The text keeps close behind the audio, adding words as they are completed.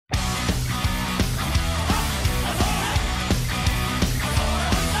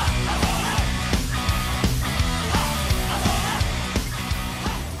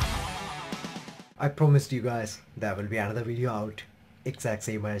I promised you guys there will be another video out, exact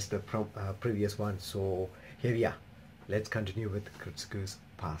same as the previous one. So here we are. Let's continue with Kiritsugu's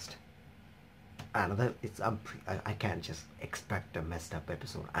past. Another, I can't just expect a messed up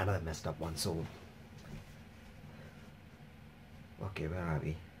episode. Another messed up one. So okay, where are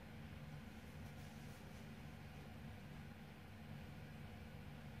we?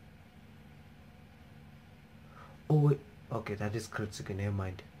 Oh wait, okay, that is Kiritsugu. Never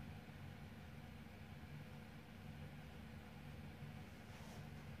mind.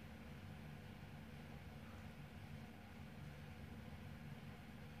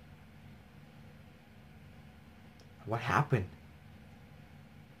 What happened?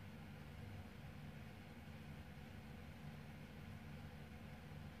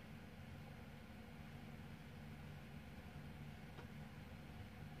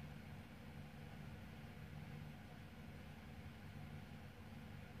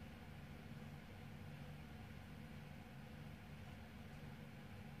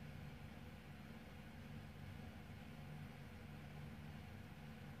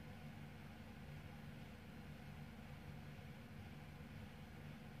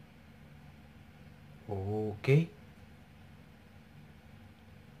 Okay.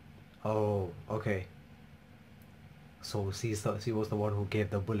 Oh, okay. So she was the one who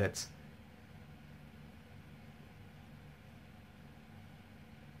gave the bullets.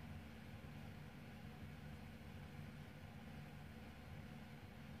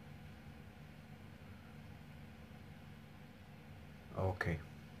 Okay.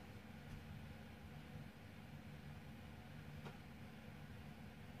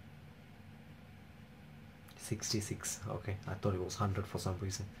 66. Okay, I thought it was 100 for some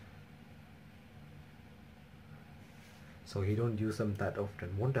reason. So he don't use them that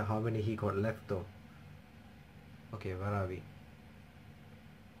often. Wonder how many he got left though. Okay, where are we?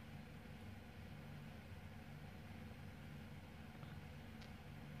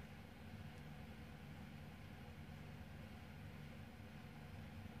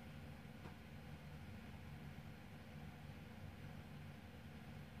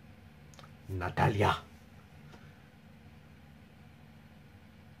 Natalia.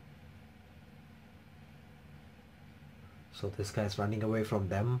 So this guy's running away from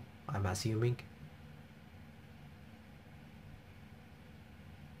them, I'm assuming.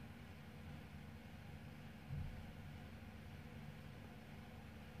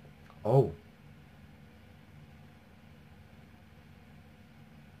 Oh.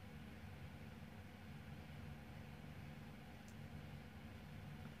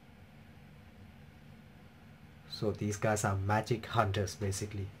 So these guys are magic hunters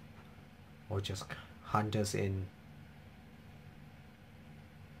basically. Or just hunters in,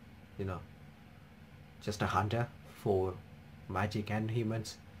 you know, just a hunter for magic and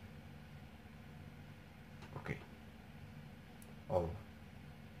humans. Okay. Oh.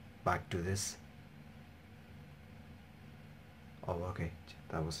 Back to this. Oh, okay.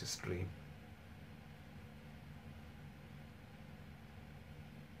 That was his dream.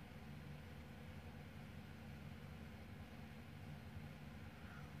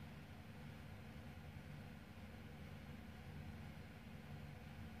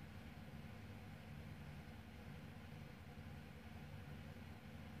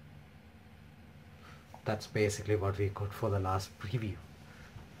 That's basically what we got for the last preview.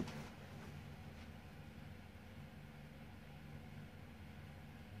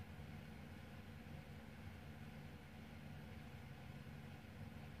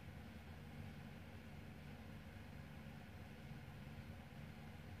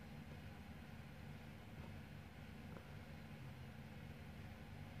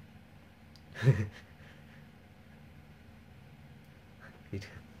 it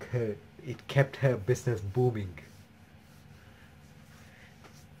it kept her business booming.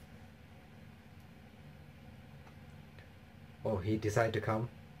 Oh, he decided to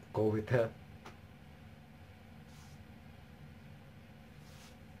go with her.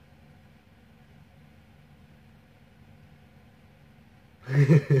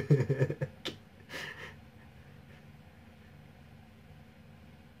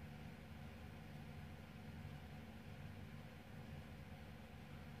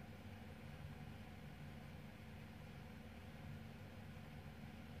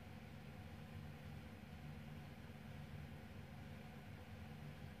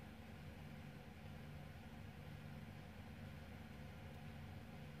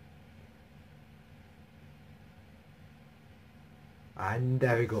 And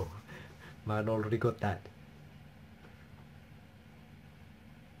there we go. Man already got that.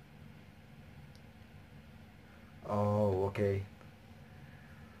 Oh, okay.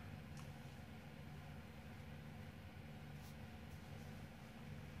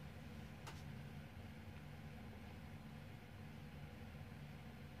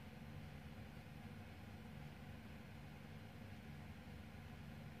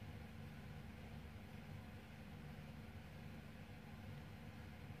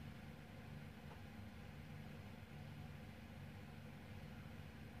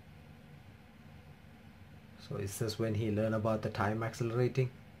 So is this when he learned about the time accelerating?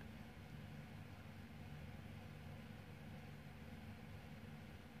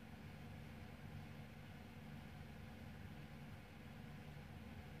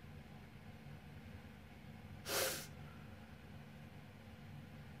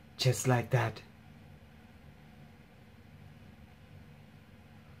 Just like that.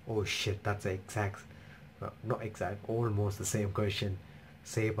 Oh shit, that's the exact, well, not exact, almost the same question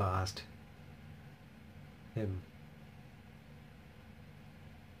Saber asked him.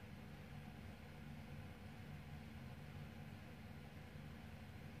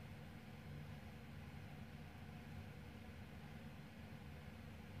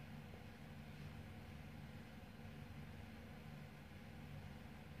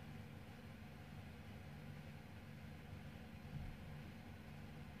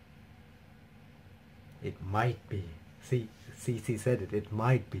 It might be. See, CC said it, it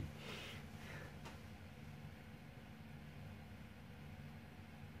might be.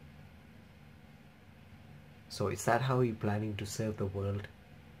 So is that how he planning to save the world?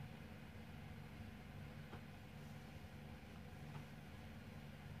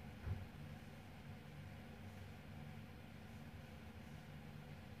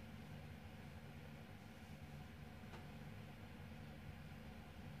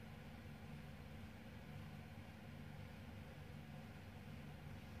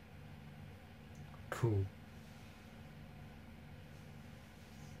 True.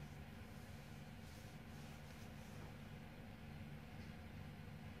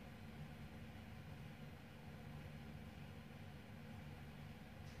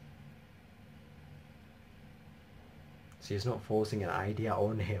 She's not forcing an idea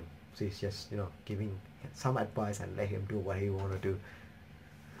on him. She's just, giving some advice and let him do what he want to do.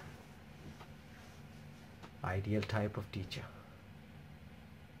 Ideal type of teacher.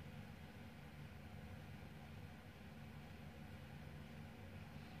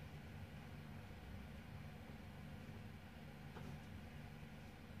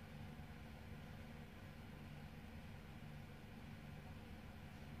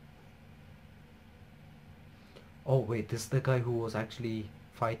 Oh wait, this is the guy who was actually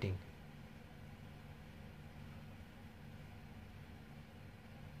fighting.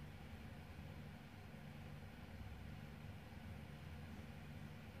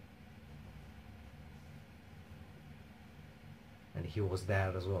 And he was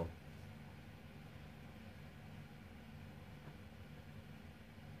there as well.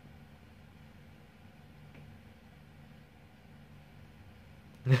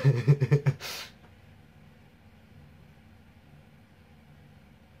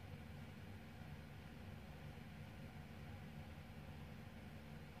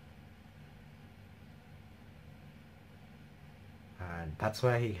 And that's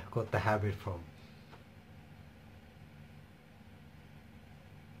where he got the habit from.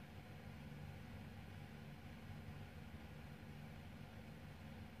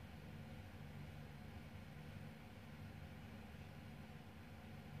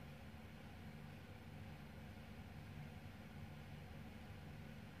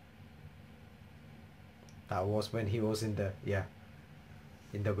 That was when he was in the,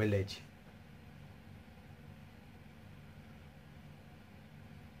 in the village.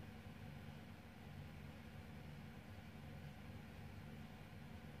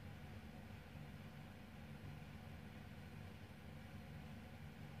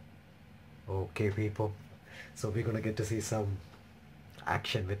 Okay, people. So we're gonna get to see some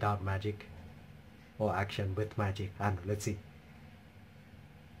action without magic. Or action with magic. And let's see.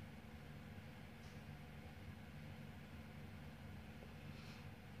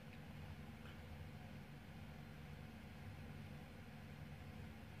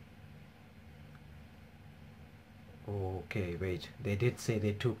 Okay, wait. They did say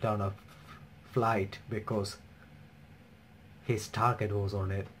they took down a flight because his target was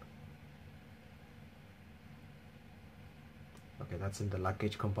on it. Okay, that's in the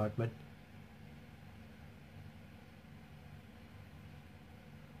luggage compartment.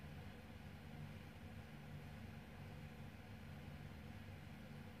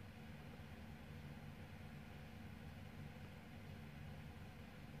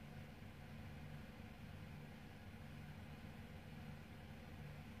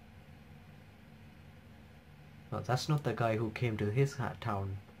 No, that's not the guy who came to his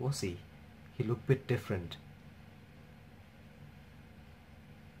town, was he? He looked a bit different.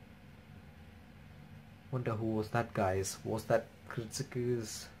 Wonder who was that guy's? Was that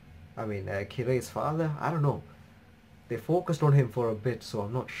Kiritsugu's, Kirei's father? I don't know. They focused on him for a bit, so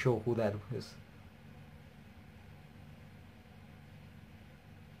I'm not sure who that was.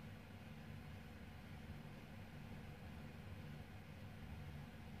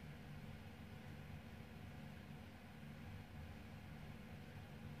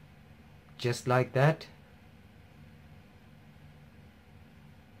 Just like that.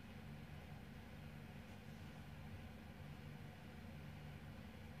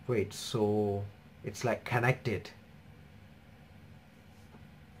 Wait, so it's like connected.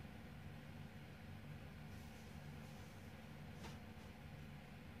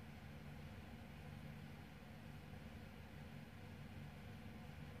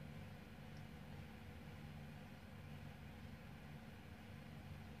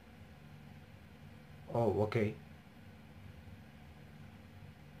 Oh, okay.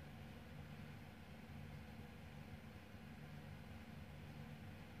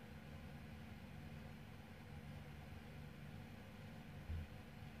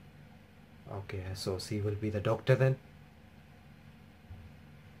 Okay, so she will be the doctor then?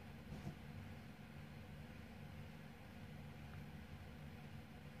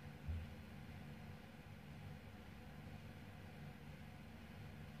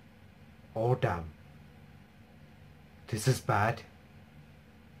 Oh, damn. This is bad.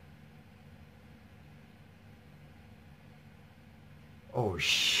 Oh,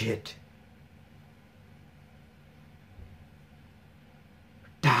 shit.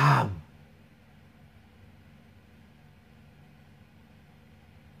 Damn.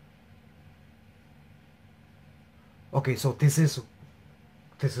 Okay, so this is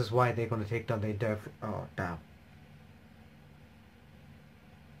why they're gonna take down the entire. Oh, damn.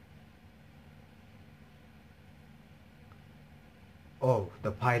 Oh, the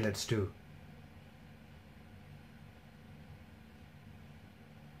pilots too.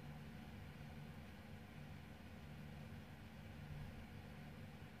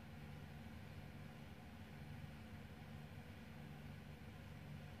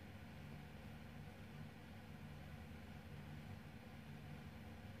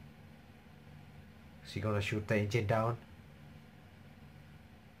 She gonna shoot the engine down.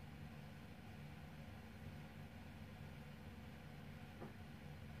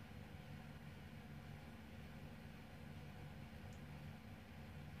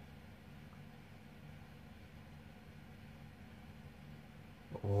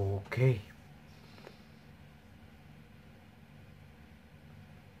 Okay.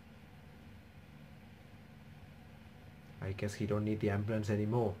 I guess he don't need the ambulance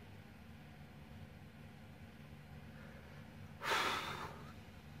anymore.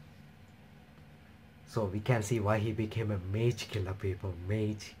 So we can see why he became a mage killer, people.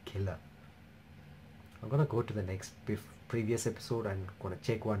 Mage killer. I'm gonna go to the next previous episode and gonna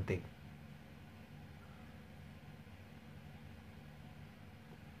check one thing.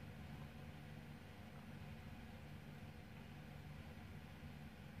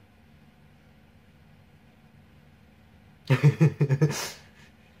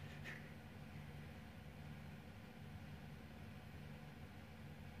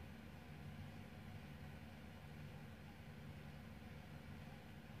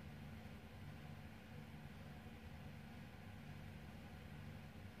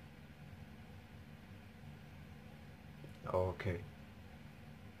 Okay.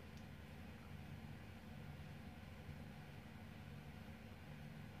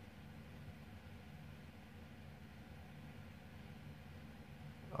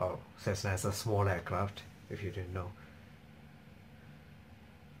 Oh, Cessna is a small aircraft, if you didn't know.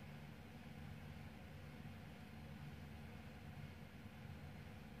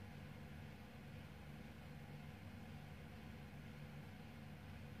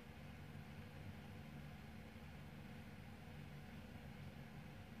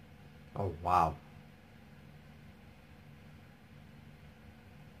 Oh, wow.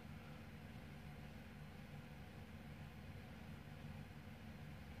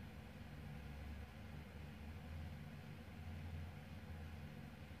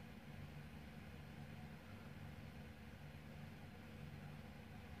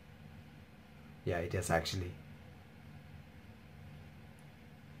 Yeah, it is actually.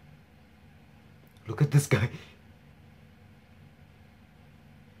 Look at this guy.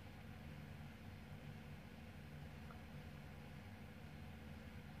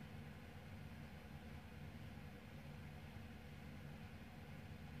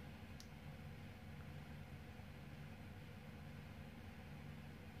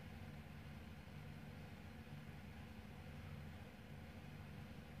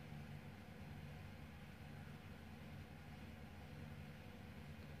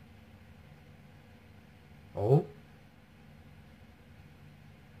 Oh,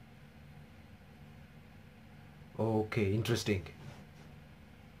 okay, interesting.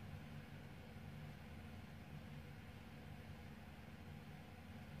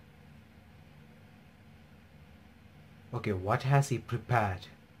 Okay, what has he prepared?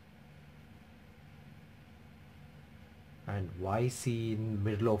 And why is he in the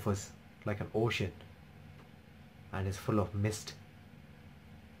middle of us like an ocean and is full of mist?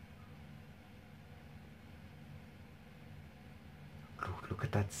 Look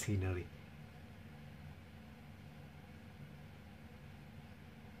at that scenery.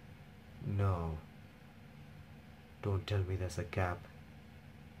 No, don't tell me there's a gap.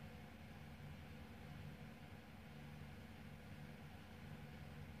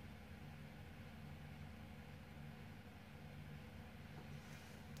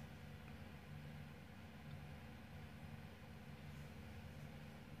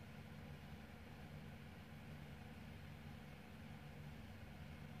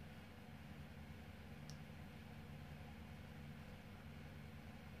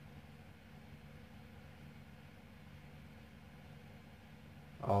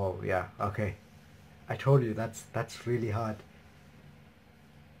 Oh yeah, okay. I told you that's really hard.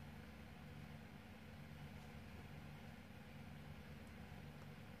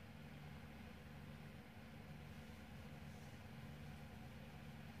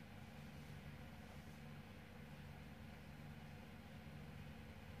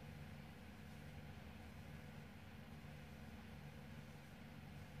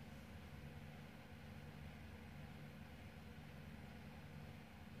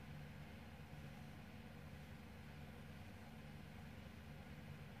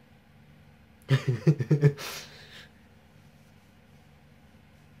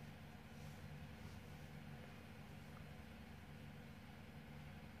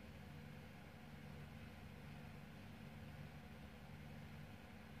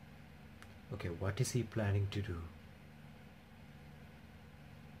 Okay, what is he planning to do?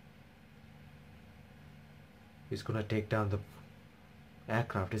 He's gonna take down the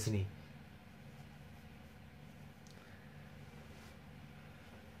aircraft, isn't he?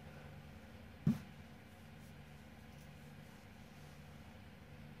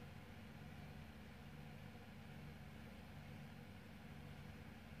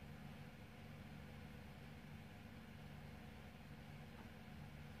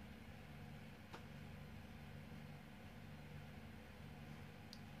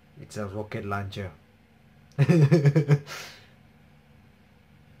 It's a rocket launcher.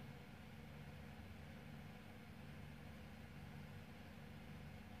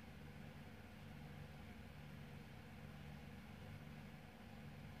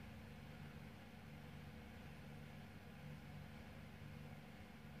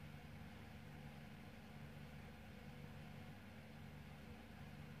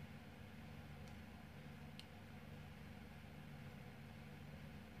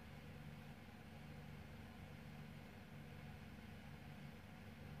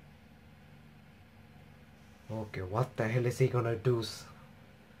 Okay, what the hell is he gonna do?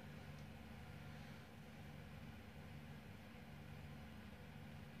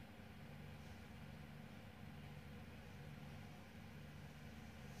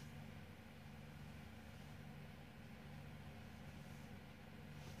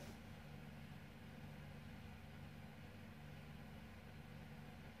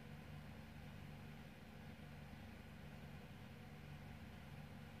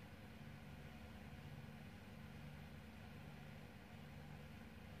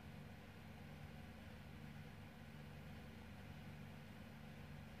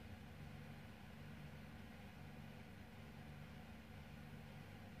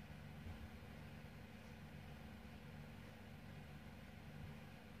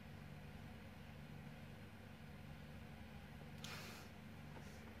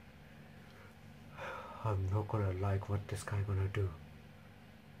 I'm not gonna like what this guy gonna do.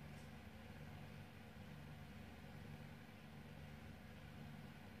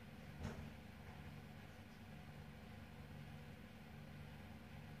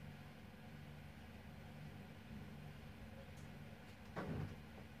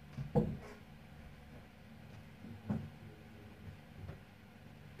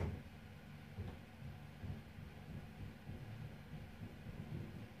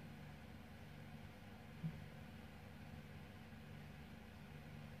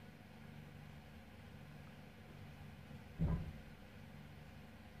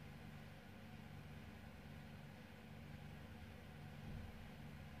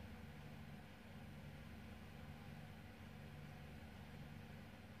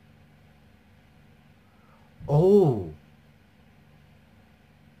 Oh!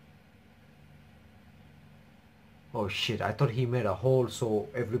 Oh shit, I thought he made a hole so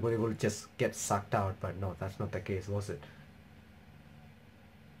everybody will just get sucked out, but no, that's not the case, was it?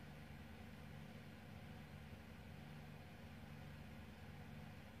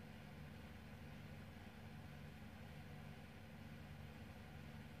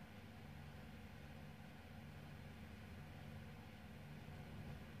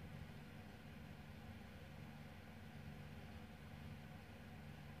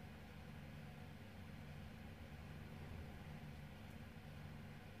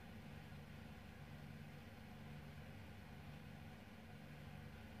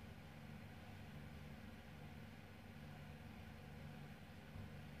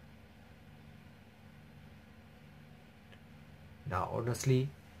 Now, honestly,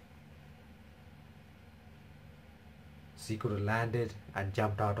 she could have landed and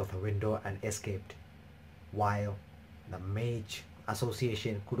jumped out of the window and escaped, while the Mage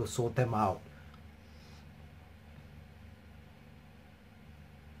Association could have sought them out.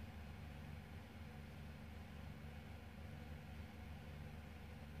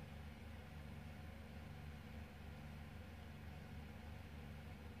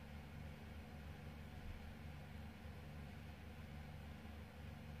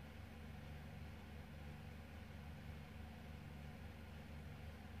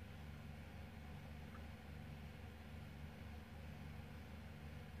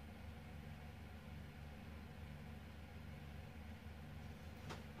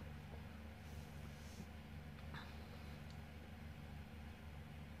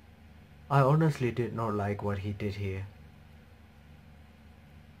 I honestly did not like what he did here.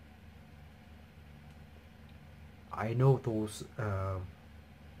 I know those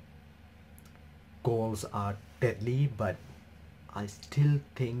goals are deadly, but I still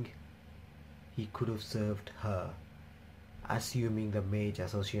think he could have served her, assuming the Mage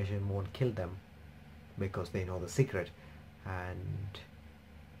Association won't kill them because they know the secret, and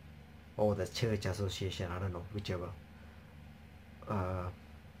or the Church Association, I don't know, whichever. Uh,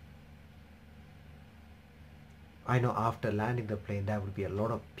 I know after landing the plane there would be a lot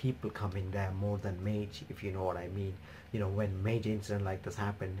of people coming there more than Mage, if you know what I mean. You know, when Mage incident like this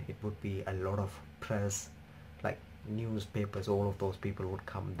happened, it would be a lot of press, like newspapers, all of those people would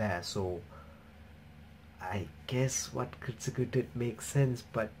come there. So I guess what Kiritsugu did makes sense,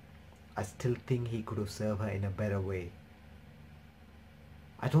 but I still think he could have served her in a better way.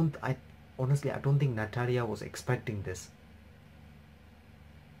 I honestly, I don't think Natalia was expecting this.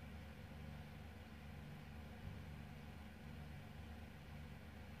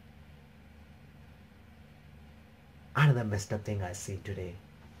 Another messed up thing I see today.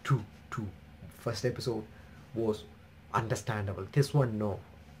 Two. First episode was understandable. This one, no.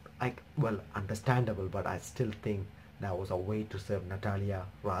 Well, understandable, but I still think that was a way to serve Natalia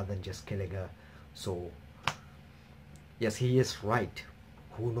rather than just killing her. So, yes, he is right.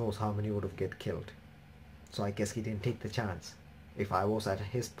 Who knows how many would have get killed. So I guess he didn't take the chance. If I was at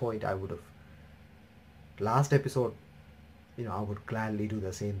his point, I would have. Last episode, you know, I would gladly do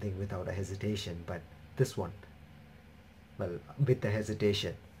the same thing without a hesitation. But this one, well, with the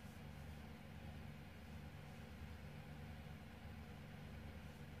hesitation.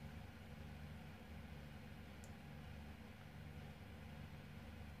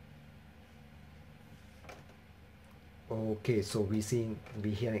 Okay, so we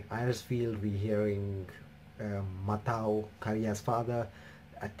hearing Irisfield, we hearing Matao, Karia's father.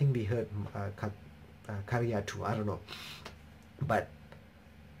 I think we heard Karia too. I don't know, but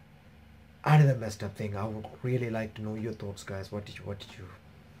another messed up thing. I would really like to know your thoughts, guys. What did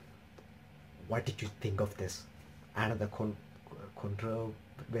you think of this? Another control,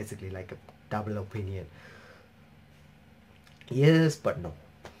 basically like a double opinion. Yes, but no.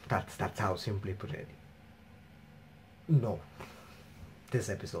 That's how simply put it. No. This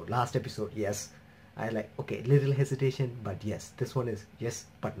episode, last episode, yes. I like, okay, little hesitation, but yes. This one is yes,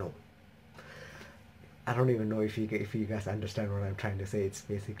 but no. I don't even know if you guys understand what I'm trying to say. It's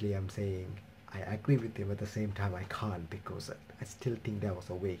basically I'm saying I agree with him, at the same time I can't, because I still think there was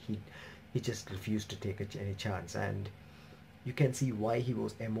a way. He just refused to take any chance, and you can see why he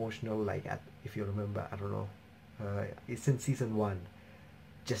was emotional. Like if you remember, I don't know, it's in season 1,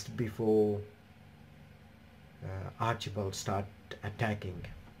 just before Archibald start attacking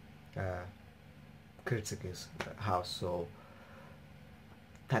Kiritsugu's house. So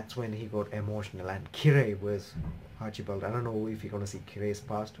that's when he got emotional, and Kirei was Archibald. I don't know if you're gonna see Kirei's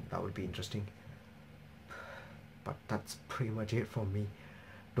past. That would be interesting. But that's pretty much it from me.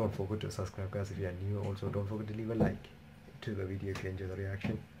 Don't forget to subscribe, guys, if you are new. Also, don't forget to leave a like to the video if you enjoy the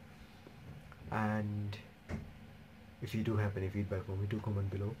reaction. And if you do have any feedback for me, do comment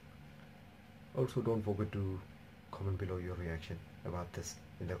below. Also, don't forget to comment below your reaction about this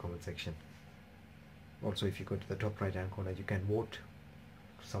in the comment section. Also, if you go to the top right hand corner, you can vote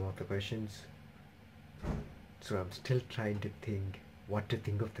some of the questions. So I'm still trying to think what to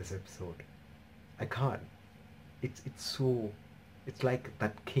think of this episode. I can't. It's so, it's like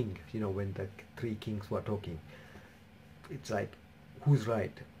that king, you know, when the 3 kings were talking. It's like, who's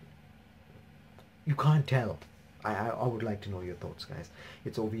right? You can't tell. I would like to know your thoughts, guys.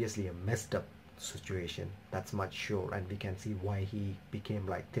 It's obviously a messed up situation, that's much sure, and we can see why he became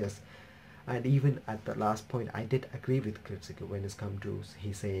like this. And even at the last point, I did agree with Kiritsugu when it's come to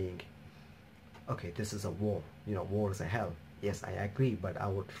he saying, okay, this is a war, you know, war is a hell. Yes, I agree, but I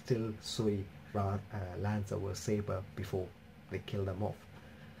would still say Lance over Saber before they kill them off.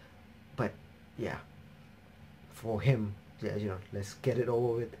 But yeah, for him, yeah, let's get it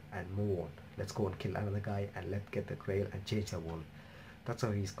over with and move on. Let's go and kill another guy and let's get the grail and change the world. That's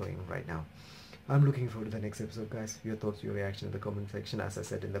how he's going right now. I'm looking forward to the next episode, guys. Your thoughts, your reaction in the comment section. As I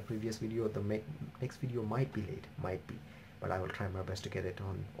said in the previous video, the next video might be late, might be, but I will try my best to get it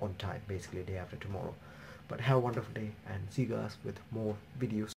on time, basically day after tomorrow. But have a wonderful day and see you guys with more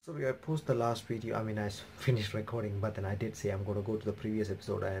videos. So I post the last video. I mean, I finished recording, but then I did say I'm gonna go to the previous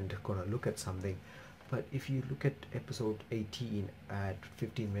episode and gonna look at something. But if you look at episode 18 at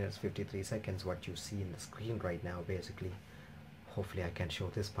 15 minutes 53 seconds, what you see in the screen right now, basically, hopefully I can show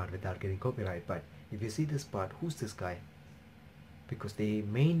this part without getting copyright, but if you see this part, who's this guy? Because they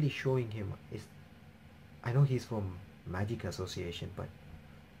mainly showing him is, I know he's from Magic Association, but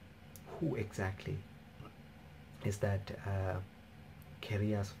who exactly? Is that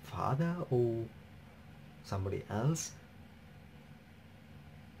Keria's father or somebody else?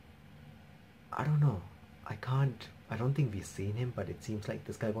 I don't know. I don't think we've seen him, but it seems like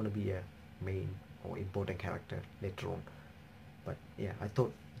this guy gonna be a main or important character later on. But yeah, I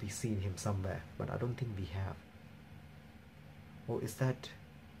thought we seen him somewhere, but I don't think we have. Oh, is that?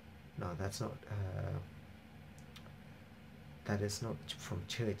 No, that's not. That is not from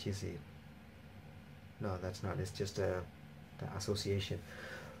church, is it? No, that's not. It's just the association.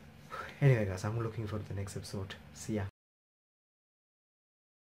 Anyway, guys, I'm looking for the next episode. See ya.